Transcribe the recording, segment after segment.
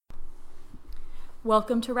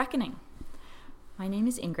Welcome to Reckoning. My name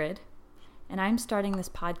is Ingrid, and I'm starting this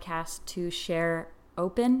podcast to share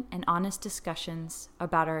open and honest discussions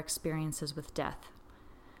about our experiences with death.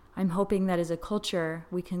 I'm hoping that as a culture,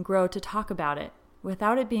 we can grow to talk about it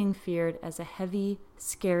without it being feared as a heavy,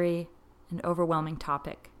 scary, and overwhelming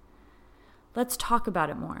topic. Let's talk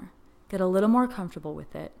about it more, get a little more comfortable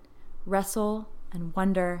with it, wrestle and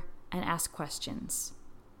wonder and ask questions.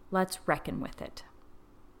 Let's reckon with it.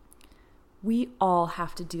 We all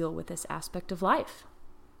have to deal with this aspect of life.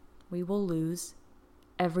 We will lose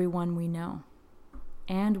everyone we know,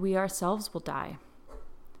 and we ourselves will die.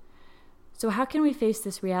 So how can we face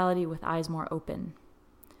this reality with eyes more open,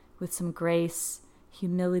 with some grace,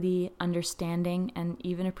 humility, understanding, and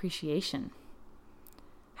even appreciation?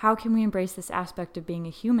 How can we embrace this aspect of being a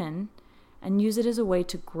human and use it as a way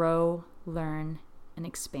to grow, learn, and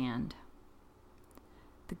expand?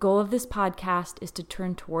 The goal of this podcast is to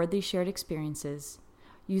turn toward these shared experiences,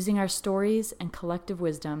 using our stories and collective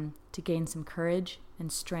wisdom to gain some courage and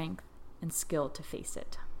strength and skill to face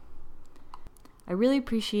it. I really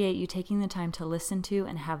appreciate you taking the time to listen to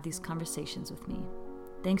and have these conversations with me.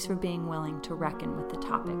 Thanks for being willing to reckon with the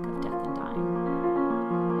topic of death and dying.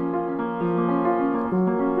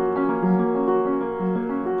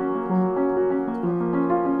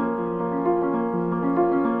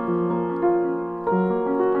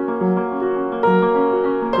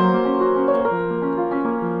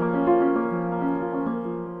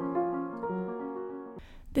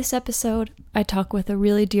 This episode, I talk with a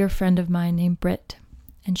really dear friend of mine named Britt,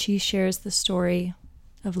 and she shares the story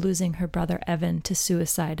of losing her brother Evan to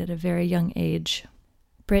suicide at a very young age.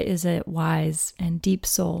 Britt is a wise and deep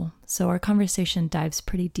soul, so our conversation dives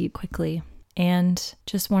pretty deep quickly. And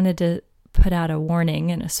just wanted to put out a warning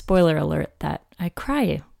and a spoiler alert that I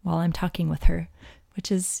cry while I'm talking with her,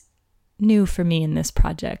 which is new for me in this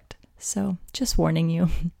project. So just warning you.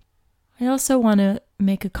 I also want to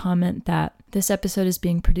make a comment that this episode is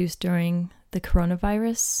being produced during the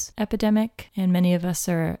coronavirus epidemic, and many of us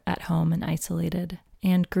are at home and isolated.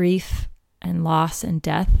 And grief and loss and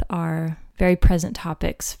death are very present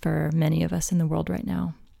topics for many of us in the world right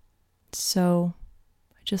now. So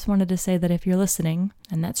I just wanted to say that if you're listening,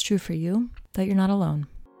 and that's true for you, that you're not alone.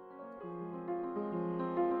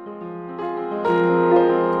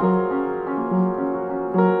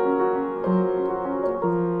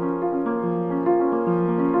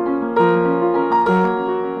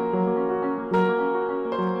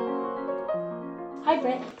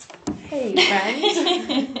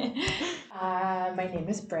 My name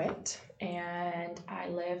is Britt, and I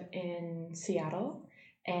live in Seattle,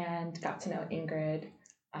 and got to know Ingrid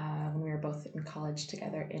when we were both in college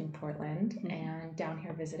together in Portland, and down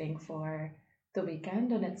here visiting for the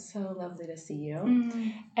weekend, and it's so lovely to see you.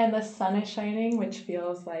 And the sun is shining, which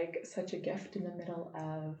feels like such a gift in the middle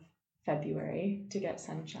of February to get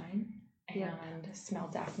sunshine. And smell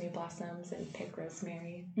Daphne blossoms and pick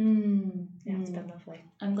rosemary. It's been lovely.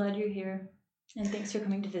 I'm glad you're here. And thanks for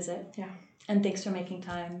coming to visit. Yeah. And thanks for making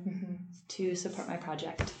time to support my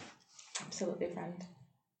project. Absolutely, friend.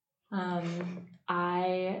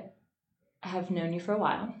 I have known you for a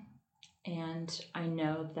while, and I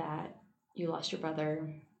know that you lost your brother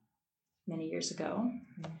many years ago,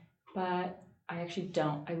 but I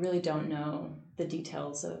really don't know the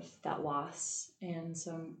details of that loss. And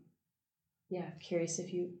so I'm curious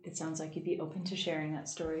if it sounds like you'd be open to sharing that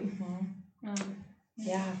story.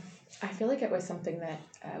 I feel like it was something that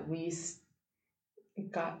we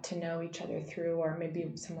got to know each other through, or maybe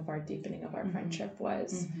some of our deepening of our friendship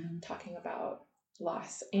was talking about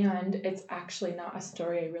loss. And it's actually not a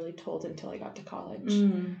story I really told until I got to college,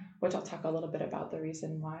 which I'll talk a little bit about the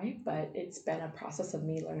reason why, but it's been a process of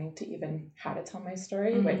me learning to even how to tell my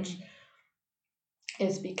story, which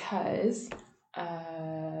is because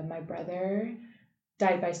my brother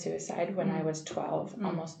died by suicide when I was 12,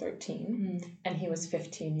 almost 13, and he was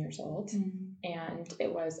 15 years old, and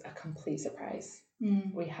it was a complete surprise.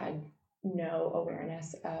 We had no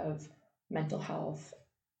awareness of mental health,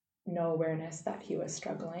 no awareness that he was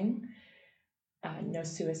struggling, no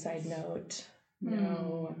suicide note,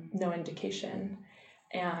 no indication,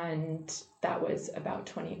 and that was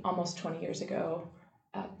about almost 20 years ago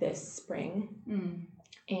this spring,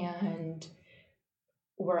 and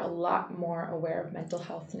we're a lot more aware of mental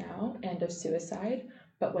health now and of suicide,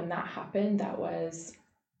 but when that happened, that was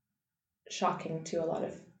shocking to a lot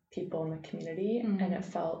of people in the community, and I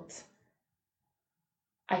felt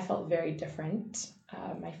very different.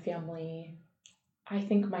 My family, I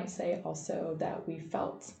think, might say also that we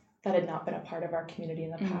felt that had not been a part of our community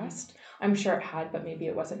in the past. I'm sure it had, but maybe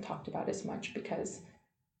it wasn't talked about as much because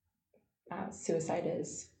suicide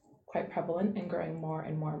is quite prevalent and growing more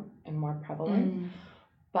and more and more prevalent.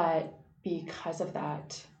 But because of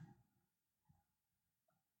that,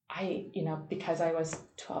 because I was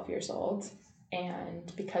 12 years old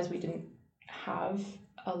and because we didn't have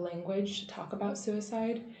a language to talk about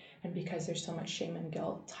suicide and because there's so much shame and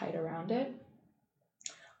guilt tied around it,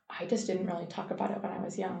 I just didn't really talk about it when I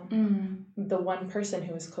was young. The one person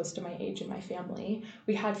who was close to my age in my family,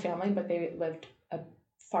 we had family, but they lived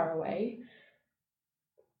far away,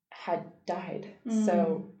 had died.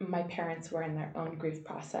 So my parents were in their own grief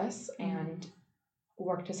process and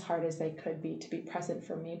worked as hard as they could be to be present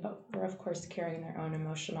for me, but were of course carrying their own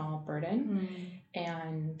emotional burden.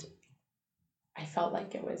 And I felt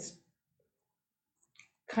like it was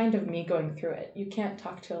kind of me going through it. You can't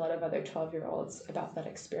talk to a lot of other 12-year-olds about that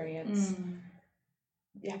experience.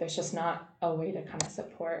 Yeah, there's just not a way to kind of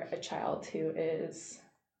support a child who is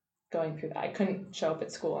going through that. I couldn't show up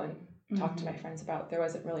at school and talk to my friends about it. There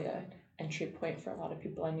wasn't really an entry point for a lot of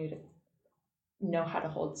people I knew to know how to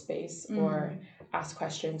hold space or ask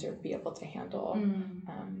questions or be able to handle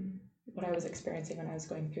what I was experiencing when I was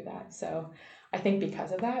going through that. So I think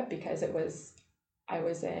because of that, because I was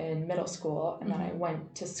in middle school and then I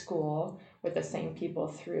went to school with the same people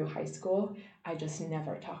through high school, I just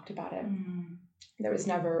never talked about it. There was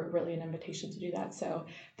never really an invitation to do that. So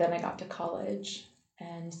then I got to college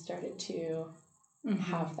and started to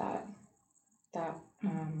have that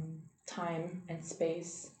time and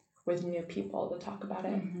space with new people to talk about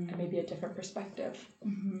it and maybe a different perspective.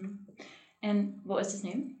 And what was his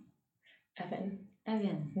name? Evan.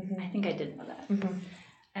 I think I did know that.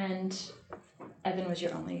 And Evan was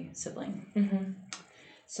your only sibling.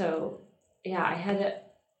 So yeah, I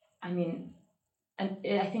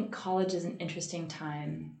think college is an interesting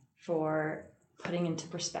time for putting into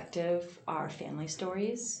perspective our family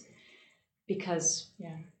stories because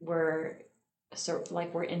we're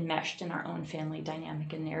enmeshed in our own family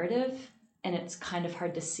dynamic and narrative, and it's kind of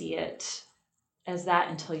hard to see it as that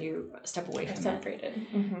until you step away from separated.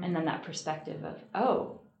 And then that perspective of,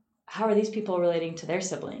 oh, how are these people relating to their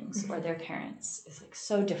siblings or their parents is like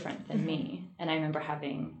so different than me. And I remember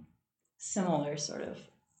having similar sort of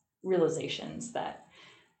realizations that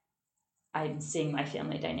I'm seeing my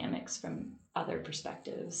family dynamics from other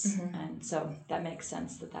perspectives. And so that makes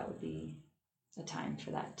sense that would be a time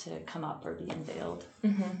for that to come up or be unveiled.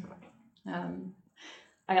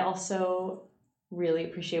 I also really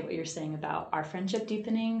appreciate what you're saying about our friendship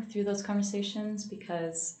deepening through those conversations,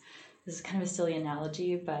 because this is kind of a silly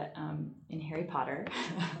analogy, but in Harry Potter,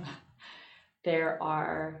 there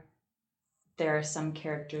are some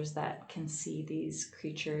characters that can see these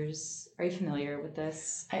creatures. Are you familiar with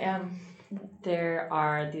this? I am. There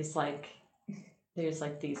are these there's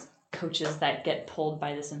these coaches that get pulled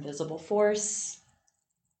by this invisible force,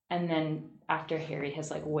 and then after Harry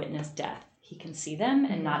has witnessed death, he can see them,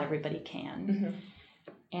 and not everybody can.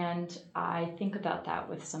 And I think about that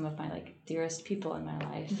with some of my dearest people in my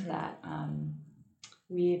life, that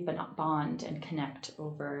we bond and connect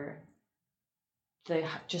over the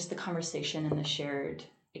conversation and the shared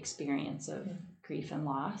experience of grief and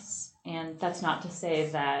loss. And that's not to say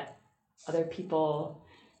that other people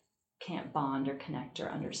can't bond or connect or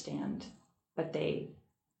understand, but they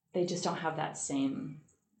just don't have that same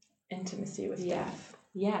intimacy with death.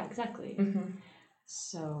 Yeah, exactly.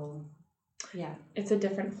 So yeah, it's a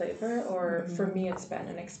different flavor, or for me it's been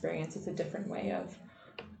an experience. It's a different way of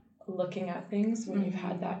looking at things when you've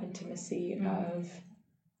had that intimacy of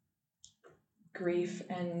grief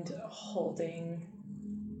and holding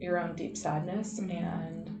your own deep sadness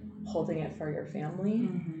and holding it for your family.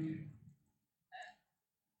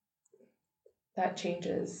 That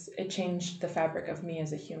changed the fabric of me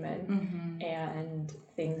as a human, and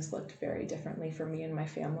things looked very differently for me and my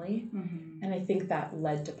family. And I think that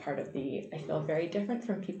led to part of I feel very different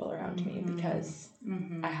from people around me, because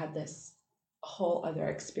I had this whole other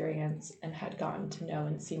experience and had gotten to know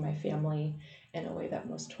and see my family in a way that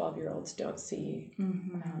most 12-year-olds don't see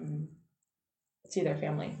their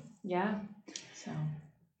family. Yeah. So.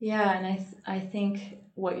 Yeah, and I think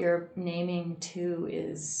what you're naming too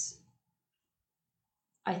is,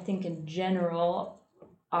 I think in general,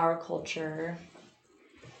 our culture,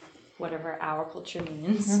 whatever our culture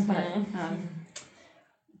means, but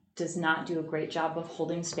does not do a great job of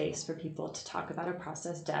holding space for people to talk about or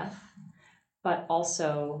process death, but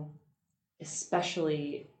also,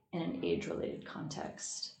 especially in an age-related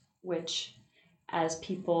context, which as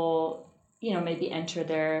people, maybe enter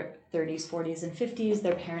their 30s, 40s, and 50s,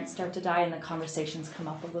 their parents start to die, and the conversations come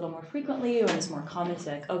up a little more frequently, or it's more common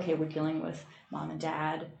to okay, we're dealing with mom and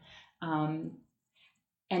dad. And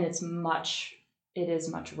it is much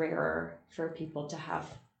rarer for people to have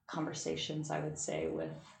conversations, I would say,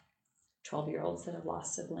 with 12-year-olds that have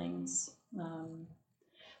lost siblings.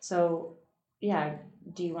 So yeah,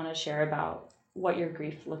 do you want to share about what your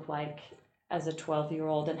grief looked like as a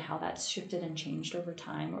 12-year-old and how that's shifted and changed over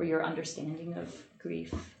time, or your understanding of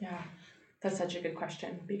grief? Yeah, that's such a good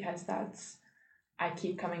question, because I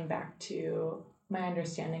keep coming back to my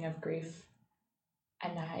understanding of grief,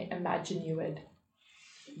 and I imagine you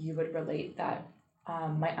would relate that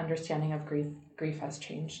my understanding of grief has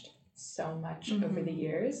changed so much over the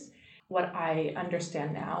years. What I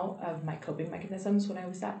understand now of my coping mechanisms when I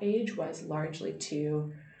was that age was largely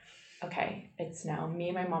to, okay, it's now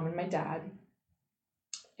me, my mom, and my dad.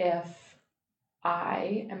 If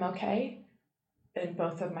I am okay, then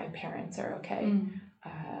both of my parents are okay.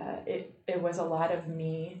 It was a lot of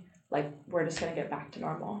me, like, we're just going to get back to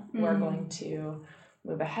normal. We're going to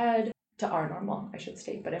move ahead to our normal, I should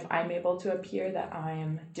state. But if I'm able to appear that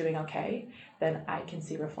I'm doing okay, then I can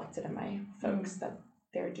see reflected in my folks that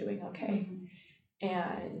they're doing okay.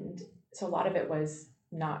 And so a lot of it was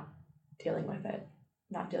not dealing with it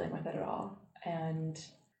at all. And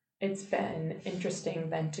it's been interesting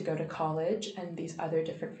then to go to college and these other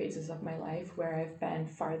different phases of my life where I've been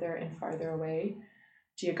farther and farther away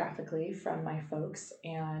geographically from my folks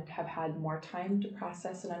and have had more time to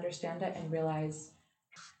process and understand it, and realize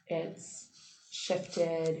it's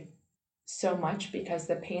shifted so much, because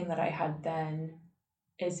the pain that I had then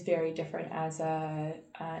is very different as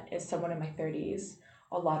someone in my 30s.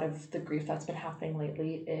 A lot of the grief that's been happening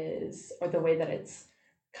lately or the way that it's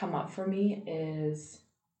come up for me is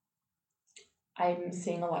I'm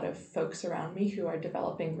seeing a lot of folks around me who are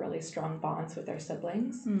developing really strong bonds with their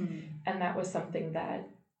siblings. And that was something that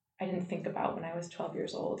I didn't think about when I was 12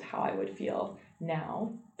 years old, how I would feel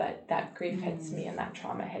now. But that grief hits me, and that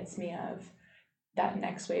trauma hits me, of that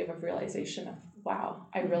next wave of realization of, wow,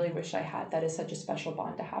 I really wish I had. That is such a special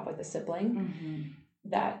bond to have with a sibling,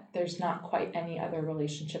 that there's not quite any other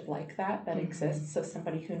relationship like that exists. So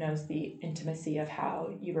somebody who knows the intimacy of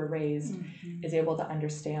how you were raised is able to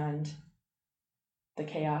understand the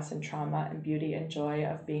chaos and trauma and beauty and joy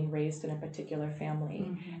of being raised in a particular family,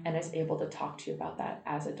 and is able to talk to you about that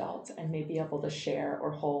as adults, and may be able to share or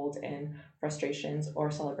hold in frustrations or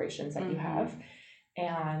celebrations that you have.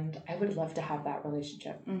 And I would love to have that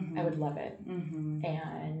relationship. I would love it.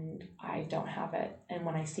 And I don't have it. And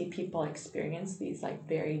when I see people experience these like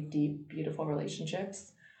very deep, beautiful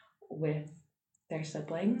relationships with their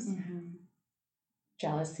siblings,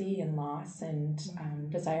 jealousy and loss and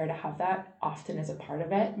desire to have that often is a part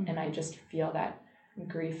of it. And I just feel that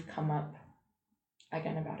grief come up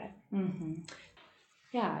again about it.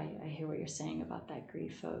 Yeah, I hear what you're saying about that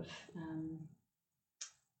grief of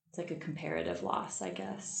it's like a comparative loss, I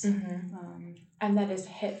guess. And that is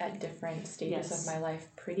hit at different stages of my life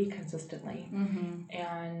pretty consistently.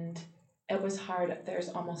 And it was hard. There's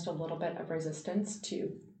almost a little bit of resistance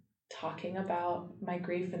to talking about my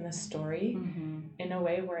grief in this story in a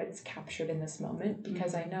way where it's captured in this moment,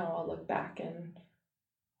 because I know I'll look back in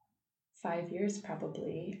 5 years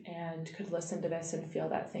probably and could listen to this and feel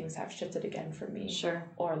that things have shifted again for me,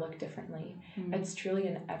 or look differently. It's truly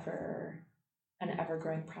an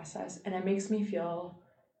ever-growing process, and it makes me feel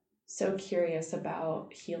so curious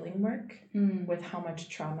about healing work with how much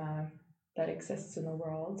trauma that exists in the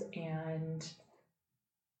world. And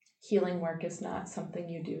healing work is not something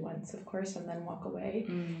you do once, of course, and then walk away.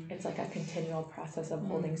 It's like a continual process of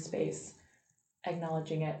holding space,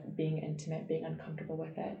 acknowledging it, being intimate, being uncomfortable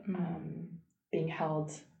with it, being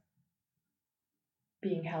held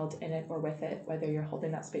in it or with it, whether you're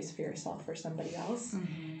holding that space for yourself or somebody else.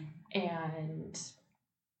 And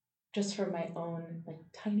just for my own like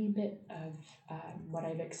tiny bit of what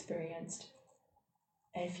I've experienced,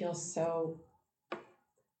 it feels so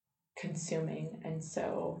consuming and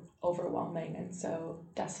so overwhelming and so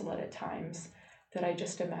desolate at times that I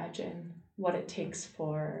just imagine what it takes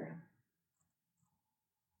for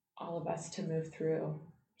all of us to move through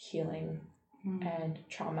healing and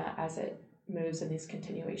trauma as it moves in these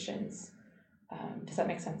continuations. Does that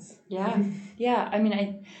make sense? Yeah. I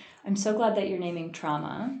mean, I'm so glad that you're naming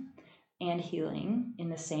trauma and healing in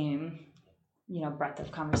the same, breadth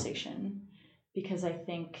of conversation, because I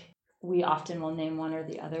think we often will name one or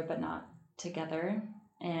the other, but not together.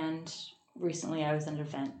 And recently I was at an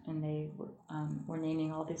event and they were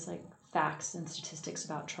naming all these like facts and statistics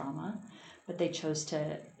about trauma, but they chose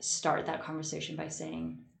to start that conversation by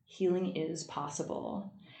saying healing is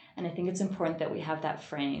possible. And I think it's important that we have that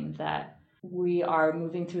frame that we are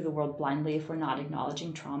moving through the world blindly if we're not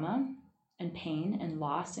acknowledging trauma and pain and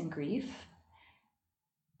loss and grief.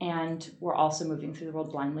 And we're also moving through the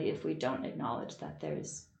world blindly if we don't acknowledge that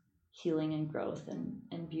there's healing and growth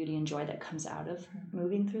and beauty and joy that comes out of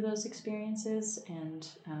moving through those experiences. And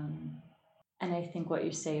I think what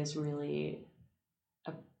you say is really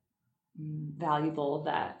valuable,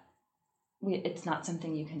 that it's not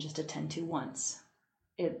something you can just attend to once.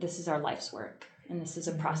 This is our life's work, and this is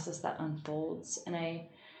a process that unfolds. And I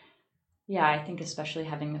think especially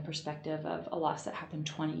having the perspective of a loss that happened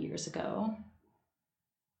 20 years ago,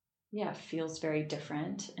 feels very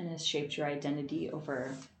different and has shaped your identity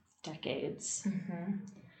over decades. Mm-hmm.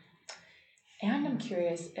 And I'm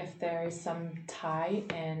curious if there is some tie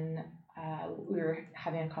in, we were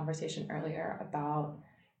having a conversation earlier about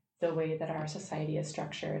the way that our society is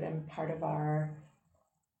structured, and part of our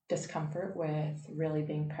discomfort with really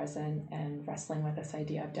being present and wrestling with this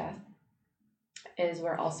idea of death is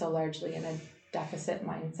we're also largely in a deficit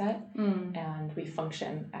mindset, and we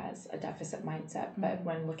function as a deficit mindset. But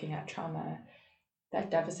when looking at trauma,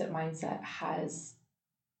 that deficit mindset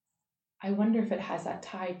I wonder if it has that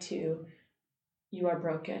tie to, you are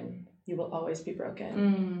broken, you will always be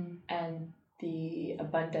broken. And the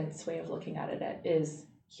abundance way of looking at it is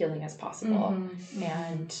healing as possible.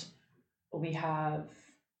 And we have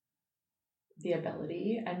the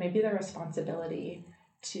ability and maybe the responsibility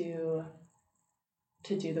to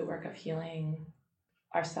do the work of healing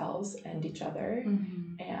ourselves and each other,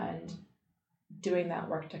 and doing that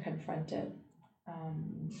work to confront it,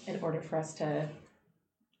 in order for us to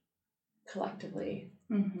collectively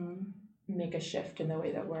make a shift in the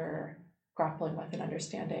way that we're grappling with and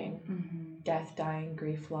understanding death, dying,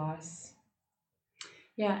 grief, loss.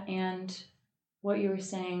 Yeah, and what you were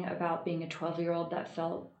saying about being a 12-year-old that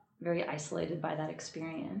felt very isolated by that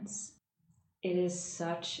experience, it is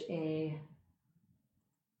such a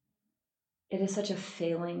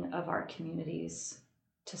failing of our communities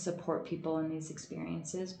to support people in these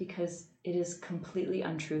experiences, because it is completely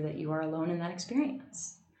untrue that you are alone in that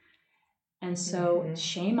experience. And so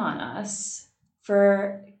shame on us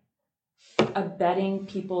for abetting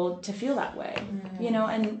people to feel that way,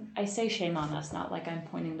 and I say shame on us, not like I'm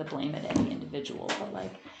pointing the blame at any individual, but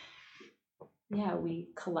like, we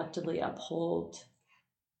collectively uphold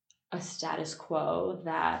a status quo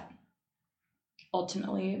that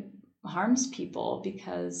ultimately harms people,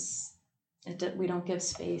 because we don't give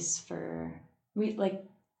space for, we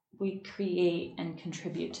create and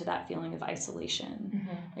contribute to that feeling of isolation.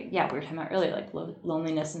 We were talking about earlier, like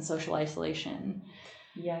loneliness and social isolation.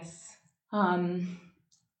 Yes. And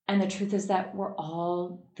the truth is that we're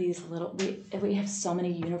all these little, we have so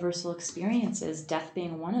many universal experiences, death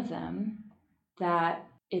being one of them, that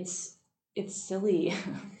it's silly.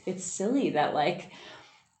 It's silly that like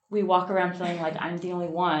we walk around feeling like I'm the only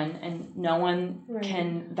one and no one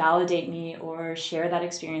can validate me or share that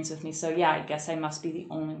experience with me. So I guess I must be the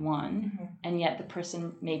only one. And yet the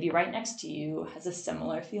person maybe right next to you has a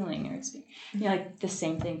similar feeling or experience. Like the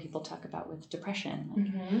same thing people talk about with depression. Like,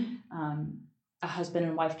 a husband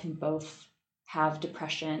and wife can both have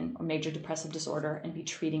depression or major depressive disorder and be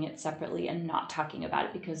treating it separately and not talking about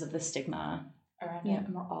it because of the stigma around it.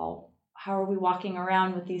 And we're all, how are we walking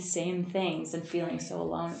around with these same things and feeling so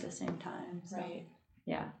alone at the same time? So,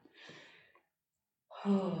 yeah.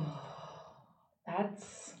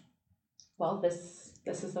 That's, well, this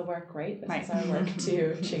is the work, right? This is our work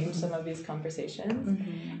to change some of these conversations.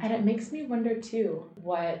 And it makes me wonder too,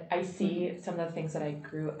 what I see, some of the things that I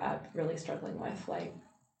grew up really struggling with, like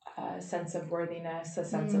a sense of worthiness, a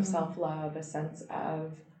sense of self-love, a sense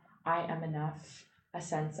of I am enough, a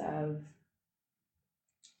sense of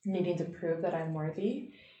needing to prove that I'm worthy,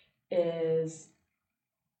 is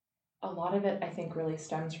a lot of it, I think, really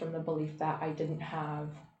stems from the belief that I didn't have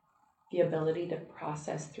the ability to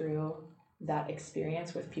process through that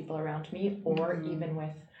experience with people around me, or even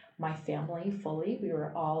with my family fully. We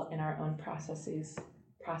were all in our own processes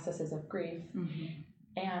of grief.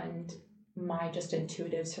 And my just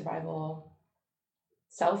intuitive survival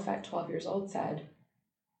self at 12 years old said,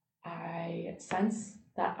 I sense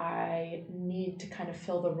that I need to kind of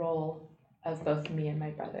fill the role of both me and my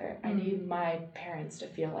brother. I need my parents to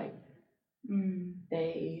feel like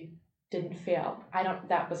they didn't fail.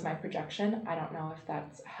 That was my projection. I don't know if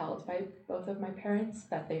that's held by both of my parents,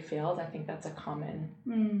 that they failed. I think that's a common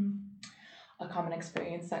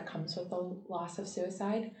experience that comes with the loss of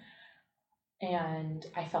suicide. And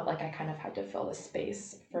I felt like I kind of had to fill the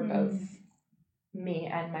space for both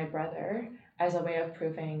me and my brother as a way of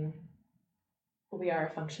proving we are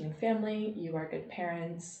a functioning family, you are good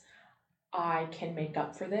parents, I can make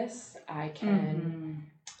up for this, I can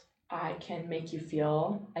make you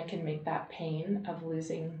feel, I can make that pain of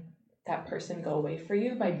losing that person go away for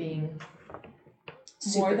you by being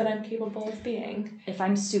more than I'm capable of being. If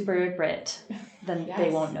I'm super Brit, then they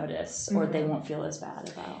won't notice, or they won't feel as bad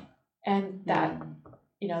about. And that,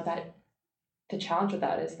 that the challenge with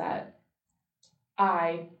that is that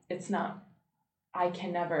I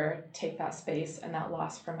can never take that space and that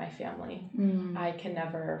loss from my family. I can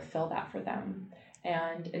never fill that for them.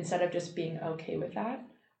 And instead of just being okay with that,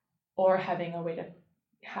 or having a way to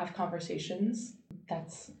have conversations,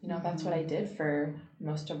 that's what I did for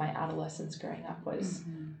most of my adolescence growing up was,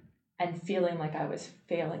 and feeling like I was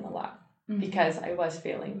failing a lot because I was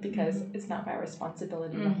failing, because it's not my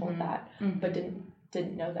responsibility to hold that, but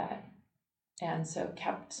didn't know that. And so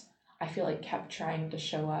kept trying to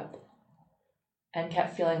show up and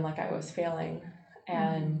kept feeling like I was failing,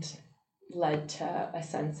 and led to a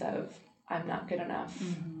sense of I'm not good enough.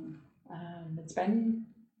 It's been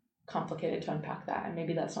complicated to unpack that, and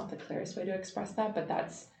maybe that's not the clearest way to express that, but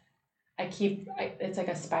it's like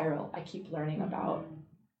a spiral. I keep learning about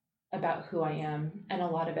who I am, and a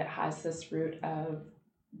lot of it has this root of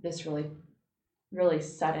this really, really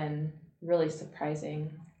sudden, really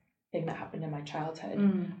surprising thing that happened in my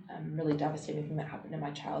childhood, really devastating thing that happened in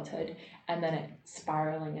my childhood, and then it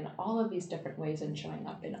spiraling in all of these different ways and showing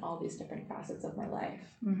up in all these different facets of my life.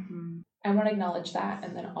 I want to acknowledge that,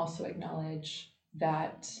 and then also acknowledge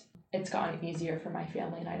that it's gotten easier for my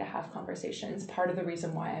family and I to have conversations. Part of the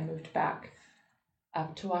reason why I moved back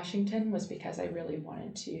up to Washington was because I really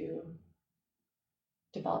wanted to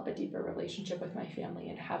develop a deeper relationship with my family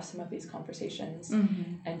and have some of these conversations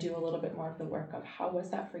and do a little bit more of the work of how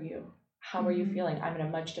was that for you? How are you feeling? I'm in a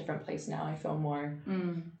much different place now. I feel more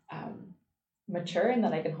mature, and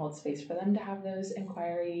that I can hold space for them to have those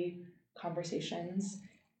inquiry conversations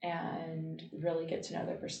and really get to know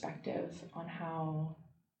their perspective on how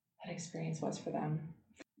that experience was for them.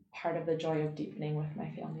 Part of the joy of deepening with my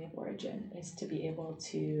family of origin is to be able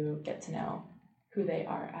to get to know who they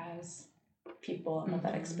are as people and what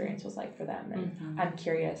that experience was like for them. And I'm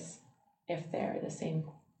curious if they're the same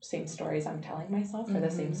stories I'm telling myself, or the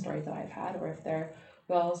same stories that I've had, or if they're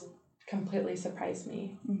completely surprise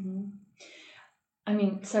me. I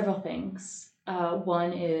mean, several things.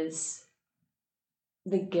 One is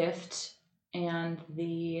the gift and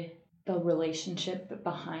the relationship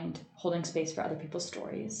behind holding space for other people's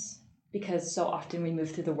stories, because so often we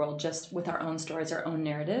move through the world just with our own stories, our own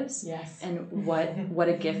narratives. Yes. And what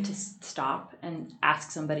a gift to stop and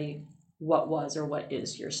ask somebody, what was or what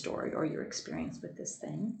is your story or your experience with this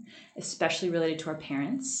thing, especially related to our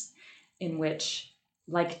parents, in which,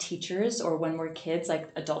 like teachers, or when we're kids, like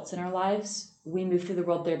adults in our lives, we move through the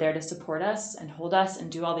world, they're there to support us and hold us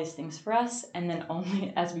and do all these things for us. And then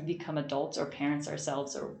only as we become adults or parents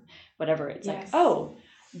ourselves or whatever, it's like, oh,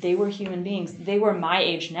 they were human beings. They were my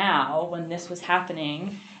age now when this was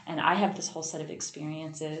happening, and I have this whole set of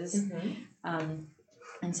experiences.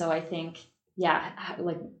 And so I think,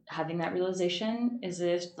 like having that realization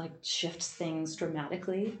shifts things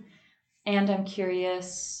dramatically. And I'm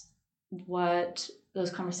curious what those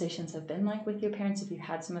conversations have been like with your parents, if you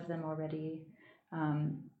had some of them already.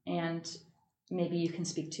 And maybe you can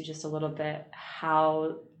speak to just a little bit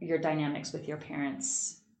how your dynamics with your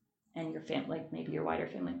parents and your family, like maybe your wider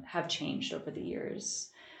family, have changed over the years,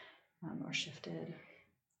 or shifted.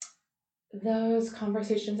 Those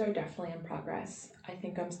conversations are definitely in progress. I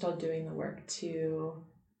think I'm still doing the work to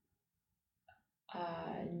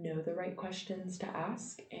know the right questions to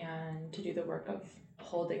ask, and to do the work of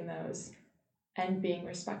holding those and being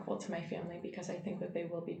respectful to my family, because I think that they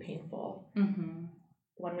will be painful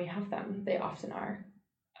when we have them. They often are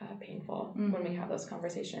painful when we have those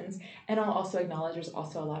conversations. And I'll also acknowledge there's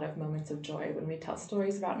also a lot of moments of joy when we tell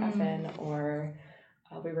stories about Evan, or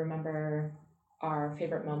we remember our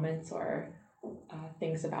favorite moments, or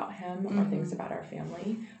things about him, or things about our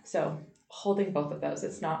family. So holding both of those,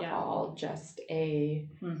 it's not all just a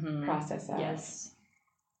process of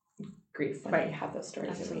grief when we have those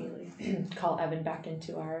stories. Absolutely. And we call Evan back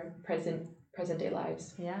into our present day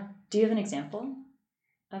lives. Yeah. Do you have an example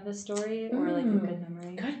of a story or like a good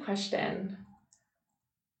memory? Good question.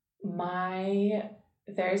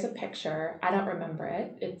 There's a picture. I don't remember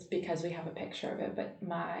it. It's because we have a picture of it. But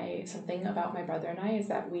something about my brother and I is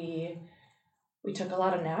that we took a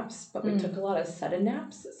lot of naps, but we took a lot of sudden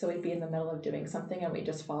naps. So we'd be in the middle of doing something and we'd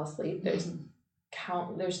just fall asleep.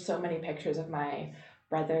 There's so many pictures of my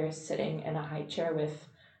brother sitting in a high chair with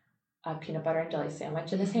a peanut butter and jelly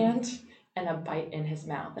sandwich in his hand and a bite in his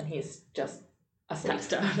mouth, and he's just asleep.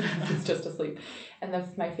 He's just asleep. And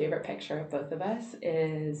my favorite picture of both of us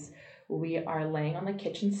is we are laying on the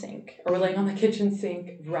kitchen sink, or we're laying on the kitchen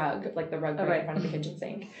sink rug, like the rug right in front of the kitchen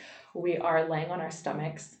sink. We are laying on our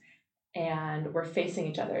stomachs, and we're facing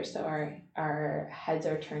each other. So our heads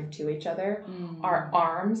are turned to each other. Our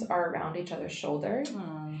arms are around each other's shoulders.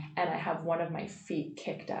 And I have one of my feet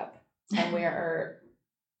kicked up, and we are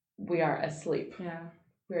asleep. Yeah.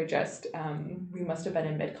 We're just, we must have been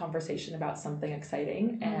in mid-conversation about something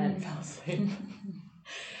exciting and fell asleep.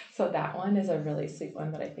 So that one is a really sweet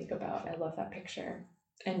one that I think about. I love that picture.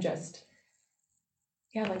 And just,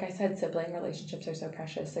 yeah, like I said, sibling relationships are so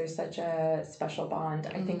precious. There's such a special bond.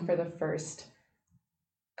 I think for the first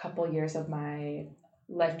couple years of my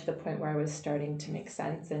life, to the point where I was starting to make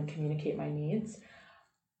sense and communicate my needs,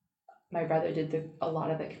 my brother did a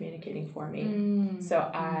lot of the communicating for me. So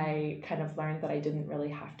I kind of learned that I didn't really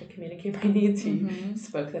have to communicate my needs. He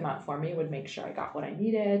spoke them out for me, would make sure I got what I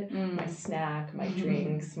needed, my snack, my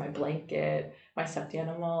drinks, my blanket, my stuffed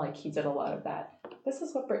animal. Like, he did a lot of that. This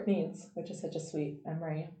is what Britt needs, which is such a sweet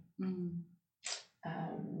memory.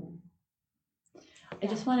 I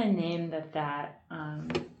just want to name that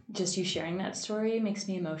just you sharing that story makes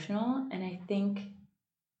me emotional. And I think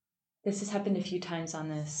this has happened a few times in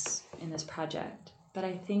this project, but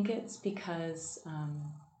I think it's because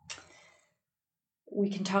we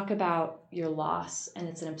can talk about your loss and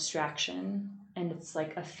it's an abstraction and it's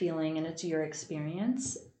like a feeling and it's your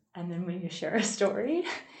experience. And then when you share a story,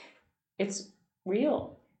 it's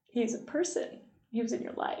real. He's a person. He was in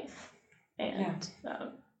your life. And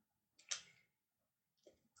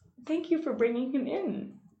thank you for bringing him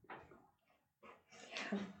in.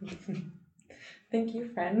 Thank you,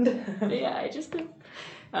 friend. Yeah,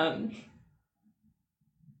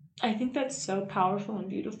 I think that's so powerful and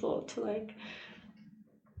beautiful to like.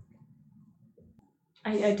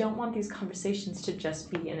 I don't want these conversations to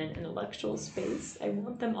just be in an intellectual space. I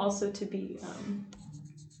want them also to be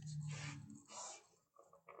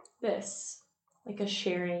this, like a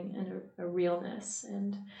sharing and a realness.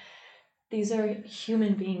 And these are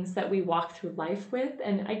human beings that we walk through life with.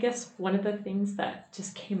 And I guess one of the things that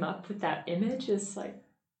just came up with that image is like,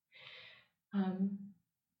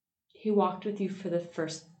 he walked with you for the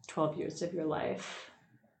first 12 years of your life.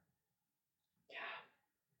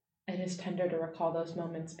 Yeah. It is tender to recall those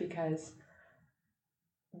moments because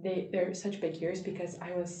they're such big years, because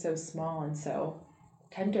I was so small and so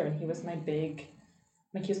tender, and he was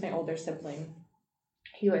he was my older sibling.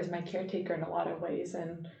 He was my caretaker in a lot of ways,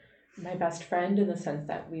 and my best friend, in the sense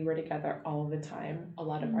that we were together all the time. A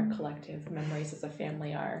lot of our collective memories as a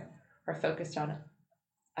family are focused on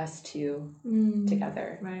us two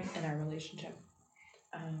together, right, in our relationship.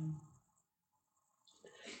 And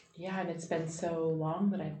it's been so long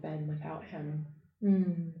that I've been without him,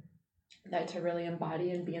 that to really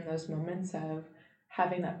embody and be in those moments of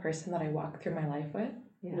having that person that I walk through my life with,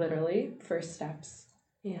 literally first steps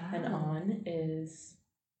and on, is,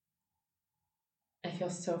 I feel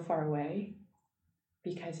so far away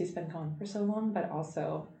because he's been gone for so long, but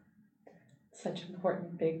also such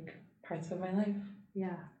important big parts of my life.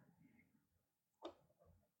 Yeah.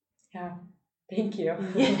 Thank you.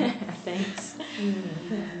 Yeah, thanks.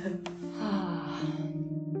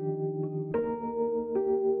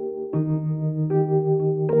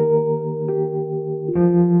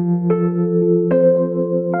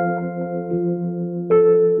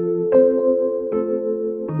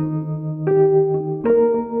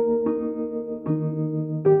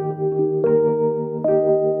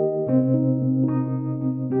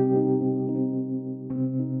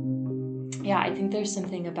 Yeah, I think there's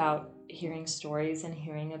something about hearing stories and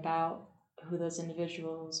hearing about who those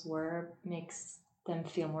individuals were makes them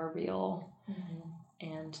feel more real,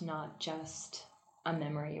 and not just a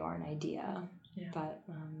memory or an idea. But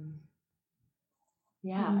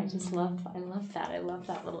I just love that. I love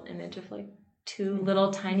that little image of like two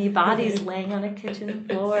little tiny bodies laying on a kitchen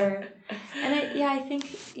floor. And I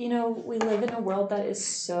think, we live in a world that is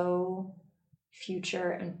so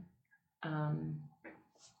future and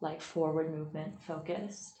like forward movement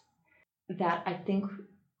focused, that I think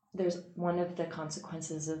there's one of the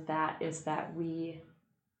consequences of that is that we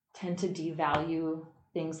tend to devalue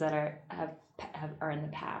things that are in the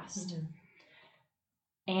past,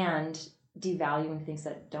 and devaluing things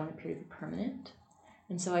that don't appear to be permanent.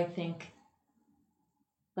 And so I think,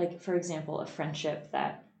 like, for example, a friendship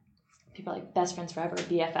that people are like best friends forever,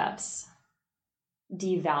 BFFs,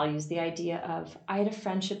 devalues the idea of, I had a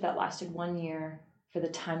friendship that lasted 1 year for the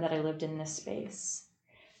time that I lived in this space.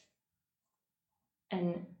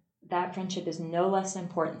 And that friendship is no less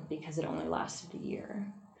important because it only lasted a year.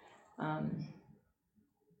 I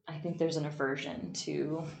think there's an aversion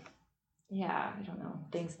to,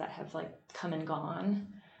 things that have like come and gone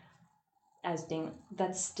as being,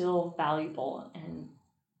 that's still valuable and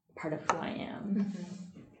part of who I am.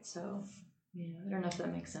 So Yeah, I don't know if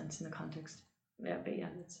that makes sense in the context. Yeah, but yeah,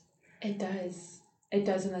 that's... It does. It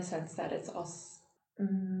does in the sense that it's also,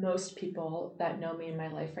 most people that know me in my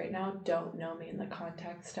life right now don't know me in the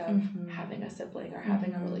context of having a sibling or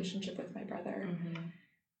having a relationship with my brother.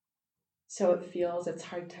 So it's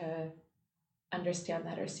hard to understand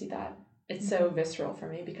that or see that. It's so visceral for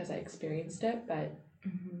me because I experienced it, but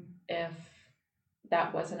if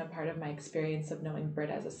that wasn't a part of my experience of knowing Britt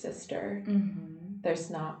as a sister, there's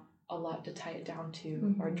not a lot to tie it down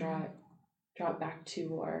to or draw it back to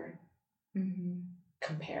or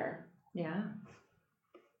compare. Yeah.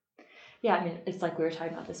 Yeah, I mean, it's like we were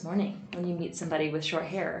talking about this morning. When you meet somebody with short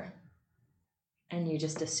hair and you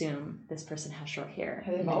just assume this person has short hair.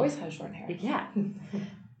 They've always had short hair. Yeah. And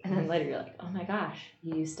then later you're like, oh my gosh,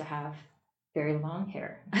 you used to have very long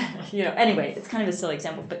hair. Anyway, it's kind of a silly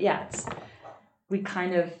example, but yeah, we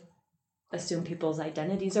kind of assume people's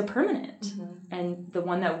identities are permanent. And the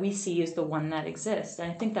one that we see is the one that exists.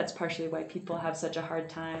 And I think that's partially why people have such a hard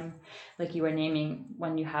time, like you were naming,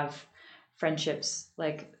 when you have friendships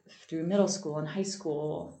like through middle school and high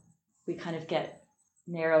school, we kind of get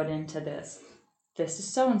narrowed into this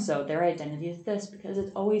is so-and-so, their identity is this because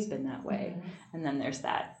it's always been that way. And then there's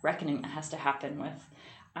that reckoning that has to happen with,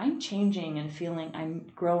 I'm changing and feeling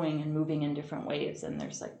I'm growing and moving in different ways, and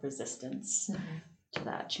there's like resistance to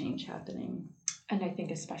that change happening. And I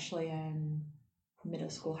think especially in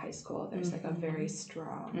middle school, high school, there's like a very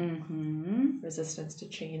strong resistance to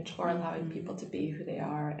change or allowing people to be who they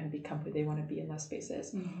are and become who they want to be in those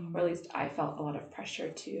spaces. Or at least I felt a lot of pressure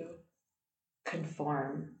to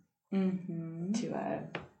conform to a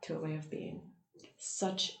way of being.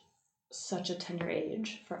 Such a tender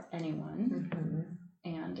age for anyone.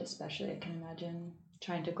 And especially I can imagine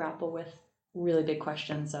trying to grapple with really big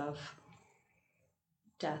questions of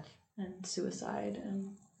death and suicide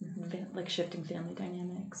and like shifting family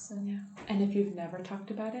dynamics. And if you've never talked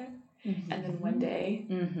about it, and then one day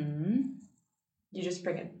you just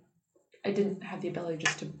bring it. I didn't have the ability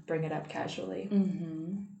just to bring it up casually.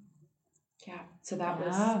 Yeah, so that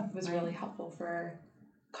was really helpful for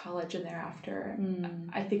college and thereafter.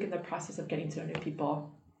 I think in the process of getting to know new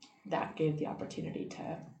people, that gave the opportunity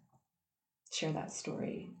to share that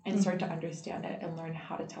story and start to understand it and learn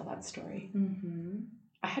how to tell that story.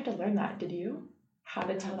 I had to learn that. Did you? How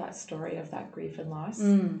to tell that story of that grief and loss.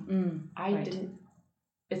 I didn't.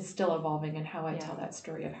 It's still evolving in how I tell that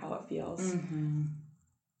story of how it feels.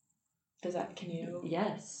 Can you?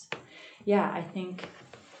 Yes. Yeah, I think,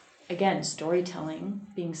 again, storytelling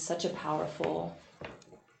being such a powerful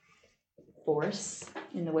force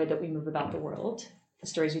in the way that we move about the world, the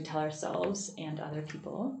stories we tell ourselves and other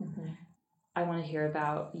people. I want to hear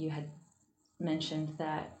about, you had mentioned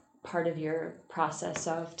that part of your process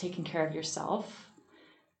of taking care of yourself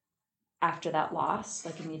after that loss,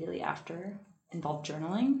 like immediately after, involved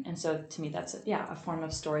journaling. And so to me, that's a form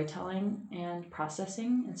of storytelling and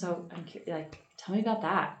processing. And so I'm like, tell me about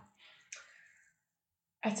that.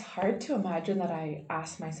 It's hard to imagine that I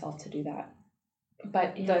asked myself to do that.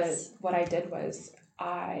 But what I did was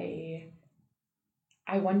I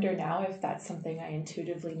wonder now if that's something I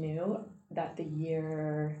intuitively knew, that the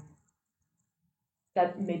year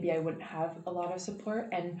that maybe I wouldn't have a lot of support.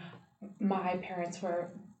 And my parents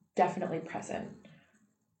were definitely present.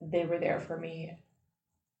 They were there for me.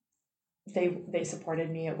 They supported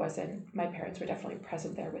me. It wasn't, my parents were definitely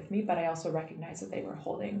present there with me, but I also recognized that they were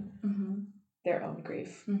holding their own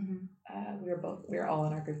grief. We were all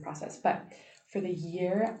in our grief process. But for the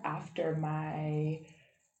year after my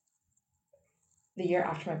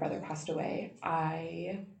brother passed away,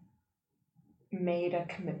 I made a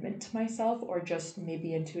commitment to myself, or just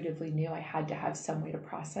maybe intuitively knew I had to have some way to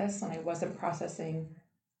process. And I wasn't processing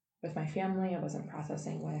with my family. I wasn't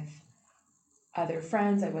processing with other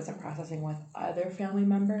friends. I wasn't processing with other family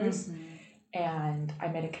members. And I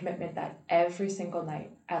made a commitment that every single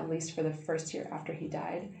night, at least for the first year after he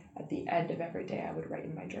died, at the end of every day, I would write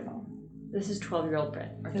in my journal. This is 12-year-old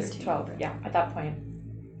Britt, or 13? This is 12, yeah. At that point,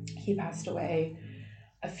 he passed away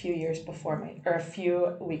a few weeks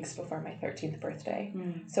before my 13th birthday.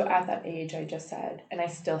 So at that age, I just said, and I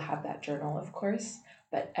still have that journal, of course,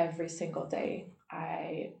 but every single day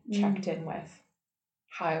I checked in with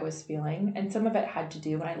how I was feeling. And some of it had to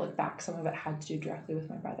do, when I look back, some of it had to do directly with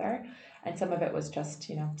my brother. And some of it was just,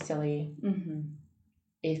 silly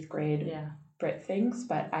 8th grade Brit things.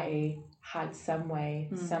 But I had some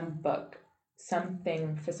way, some book,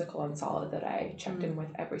 something physical and solid that I checked in with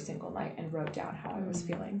every single night and wrote down how I was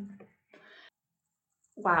feeling.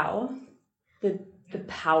 Wow. The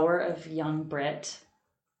power of young Britt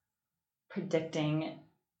predicting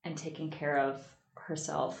and taking care of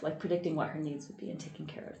herself, like predicting what her needs would be and taking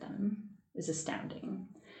care of them. is astounding.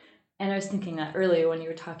 And I was thinking that earlier when you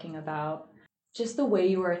were talking about just the way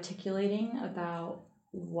you were articulating about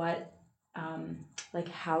what, like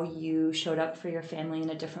how you showed up for your family in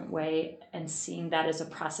a different way, and seeing that as a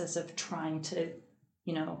process of trying to,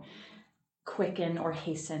 quicken or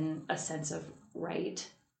hasten a sense of right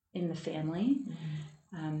in the family.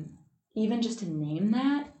 Even just to name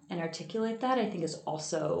that and articulate that, I think is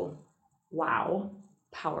also, wow,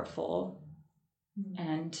 powerful,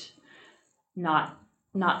 and not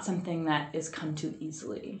something that is come too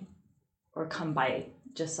easily or come by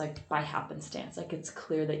just like by happenstance. Like, it's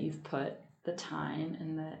clear that you've put the time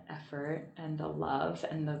and the effort and the love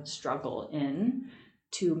and the struggle in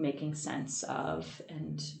to making sense of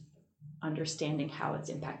and understanding how it's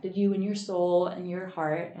impacted you and your soul and your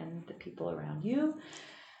heart and the people around you.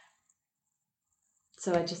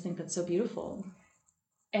 So I just think that's so beautiful.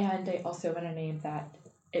 And I also want to name that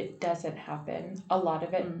it doesn't happen. A lot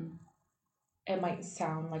of it, it might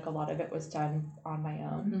sound like a lot of it was done on my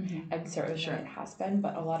own, and certainly it has been,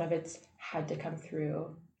 but a lot of it's had to come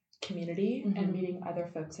through community and meeting other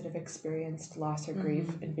folks that have experienced loss or grief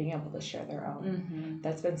and being able to share their own.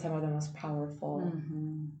 That's been some of the most powerful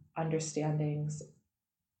understandings,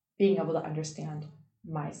 being able to understand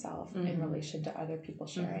myself in relation to other people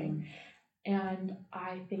sharing. And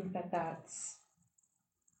I think that's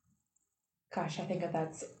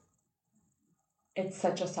it's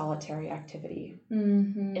such a solitary activity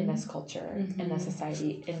in this culture, in this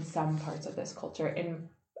society, in some parts of this culture, in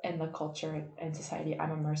the culture and society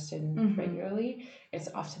I'm immersed in regularly. It's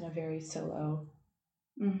often a very solo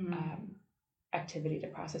activity to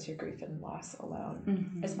process your grief and loss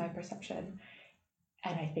alone, is my perception.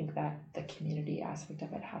 And I think that the community aspect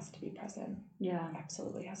of it has to be present. Yeah.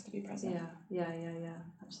 Absolutely has to be present. Yeah.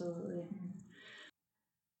 Absolutely.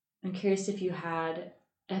 I'm curious if you had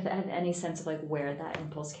any sense of like where that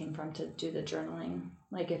impulse came from to do the journaling.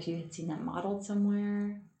 Like if you had seen that modeled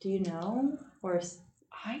somewhere. Do you know? Or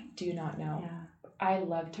I do not know. Yeah. I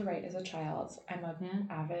loved to write as a child. I'm an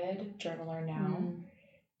avid journaler now.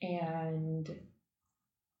 And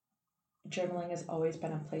journaling has always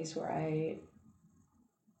been a place where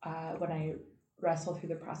when I wrestle through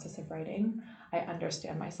the process of writing, I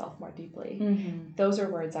understand myself more deeply. Those are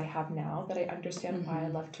words I have now that I understand why I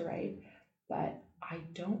love to write, but I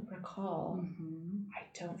don't recall. I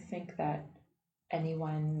don't think that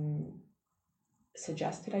anyone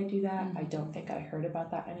suggested I do that. I don't think I heard about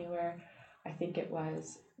that anywhere. I think it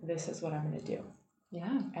was, this is what I'm going to do.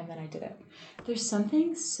 Yeah. And then I did it. There's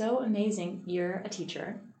something so amazing. You're a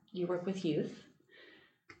teacher. You work with youth.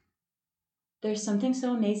 There's something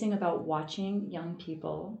so amazing about watching young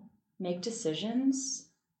people make decisions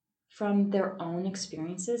from their own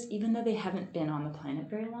experiences, even though they haven't been on the planet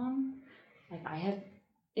very long. Like, I have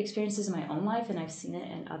experiences in my own life, and I've seen it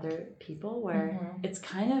in other people where it's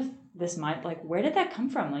kind of this mind, like, where did that come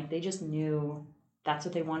from? Like, they just knew that's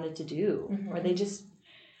what they wanted to do. Or they just,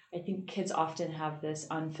 I think kids often have this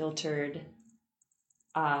unfiltered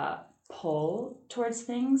pull towards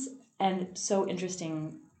things. And so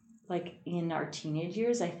interesting, like in our teenage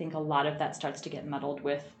years, I think a lot of that starts to get muddled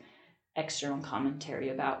with external commentary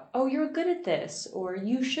about, oh, you're good at this, or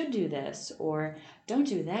you should do this, or don't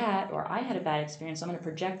do that, or I had a bad experience, so I'm going to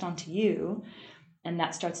project onto you. And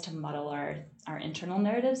that starts to muddle our internal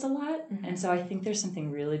narratives a lot. And so I think there's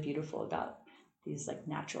something really beautiful about these like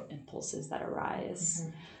natural impulses that arise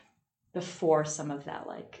before some of that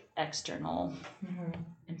like external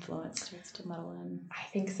influence starts to muddle in. I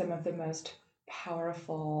think some of the most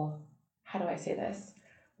powerful, how do I say this?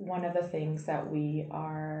 One of the things that we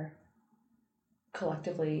are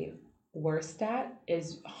collectively worst at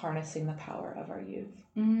is harnessing the power of our youth.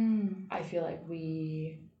 I feel like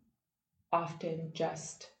we often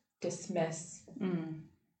just dismiss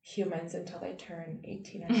humans until they turn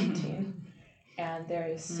 18 or 19. And there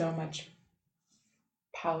is so much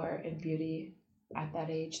power and beauty at that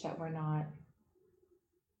age that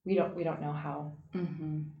we don't know how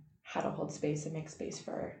to hold space and make space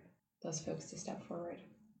for those folks to step forward.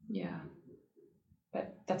 Yeah.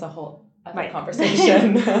 But that's a whole other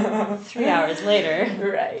conversation. 3 hours later.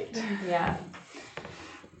 Right. Yeah.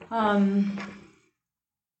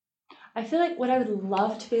 I feel like what I would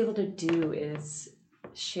love to be able to do is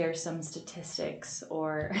share some statistics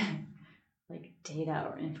or like data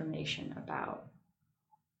or information about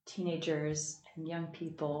teenagers and young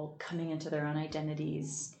people coming into their own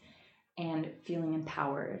identities and feeling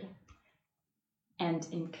empowered. And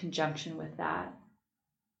in conjunction with that,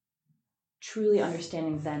 truly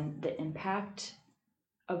understanding then the impact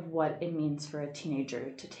of what it means for a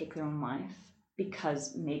teenager to take their own life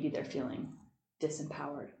because maybe they're feeling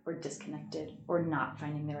disempowered or disconnected or not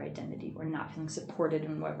finding their identity or not feeling supported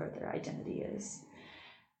in whatever their identity is.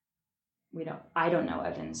 I don't know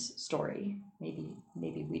Evan's story. Maybe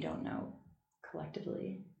we don't know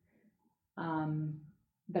collectively.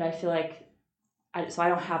 But I feel like, I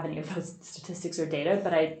don't have any of those statistics or data,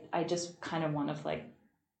 but I just kind of want to like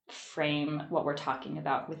frame what we're talking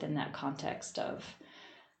about within that context of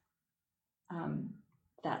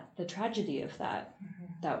that the tragedy of that,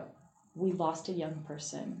 that we lost a young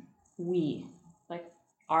person.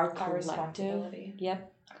 Our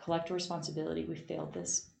collective responsibility. We failed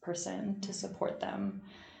this person to support them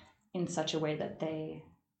in such a way that they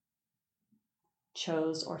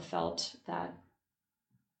chose or felt that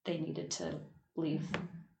they needed to leave.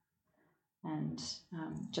 And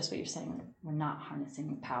just what you're saying, we're not harnessing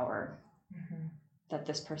the power that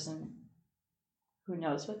this person, who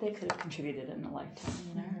knows what they could have contributed in a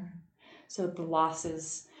lifetime, So the loss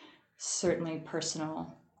is certainly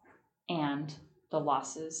personal, and the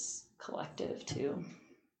loss is collective too.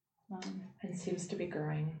 And seems to be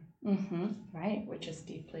growing. Right. Which is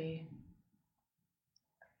deeply,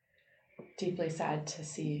 deeply sad to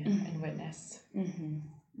see and witness.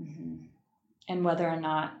 And whether or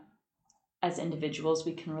not as individuals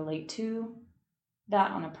we can relate to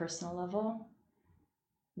that on a personal level,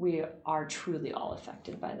 we are truly all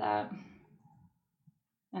affected by that.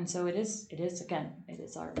 And so it is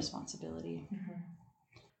our responsibility.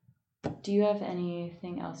 Do you have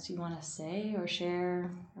anything else you want to say or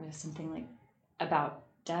share, or something like about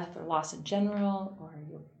death or loss in general, or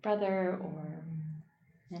your brother, or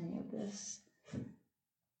any of this?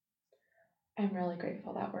 I'm really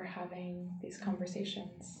grateful that we're having these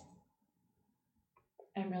conversations.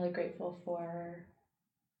 I'm really grateful for,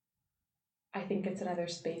 I think it's another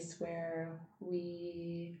space where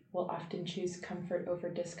we will often choose comfort over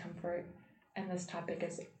discomfort, and this topic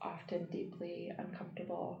is often deeply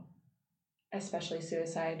uncomfortable, especially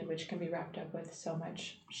suicide, which can be wrapped up with so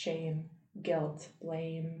much shame, guilt,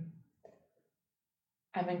 blame.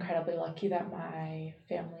 I'm incredibly lucky that my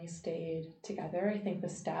family stayed together. I think the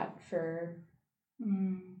stat for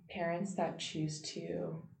parents that choose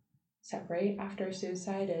to separate after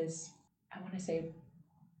suicide is, I want to say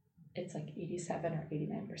it's like 87 or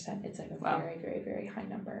 89%. It's like a very, very, very high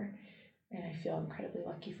number. And I feel incredibly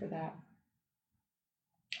lucky for that.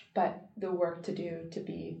 But the work to do to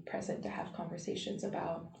be present, to have conversations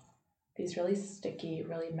about these really sticky,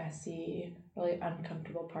 really messy, really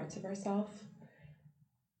uncomfortable parts of ourselves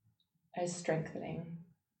is strengthening.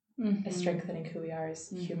 Is strengthening who we are as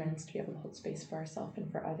humans, to be able to hold space for ourselves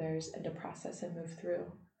and for others, and to process and move through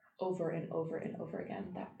over and over and over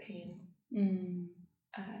again that pain. And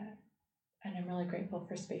I'm really grateful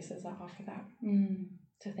for spaces that offer that.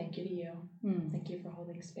 So thank you to you. Thank you for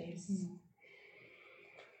holding space.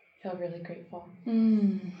 I feel really grateful.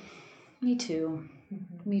 Me too.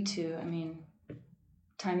 Me too. I mean,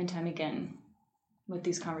 time and time again with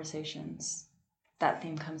these conversations, that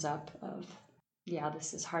theme comes up of,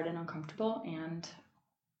 this is hard and uncomfortable, and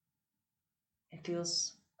it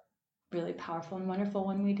feels really powerful and wonderful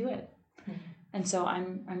when we do it. And so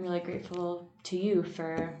I'm really grateful to you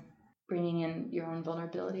for bringing in your own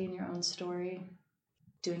vulnerability and your own story,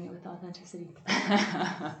 doing it with authenticity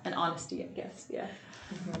and honesty, I guess. Yeah.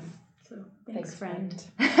 So thanks, friend.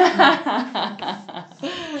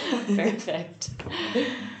 Perfect.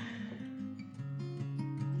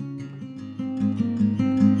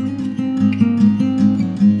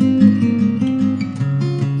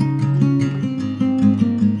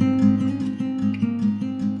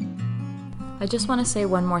 I just want to say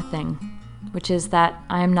one more thing, which is that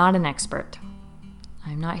I am not an expert.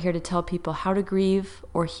 I'm not here to tell people how to grieve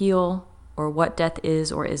or heal or what death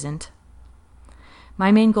is or isn't.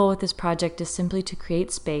 My main goal with this project is simply to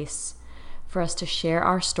create space for us to share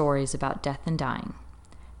our stories about death and dying,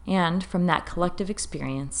 and from that collective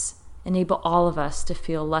experience, enable all of us to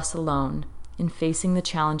feel less alone in facing the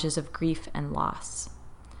challenges of grief and loss.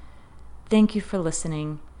 Thank you for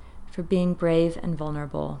listening, for being brave and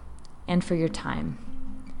vulnerable, and for your time.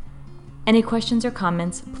 Any questions or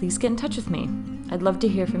comments, please get in touch with me. I'd love to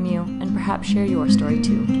hear from you and perhaps share your story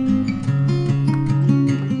too.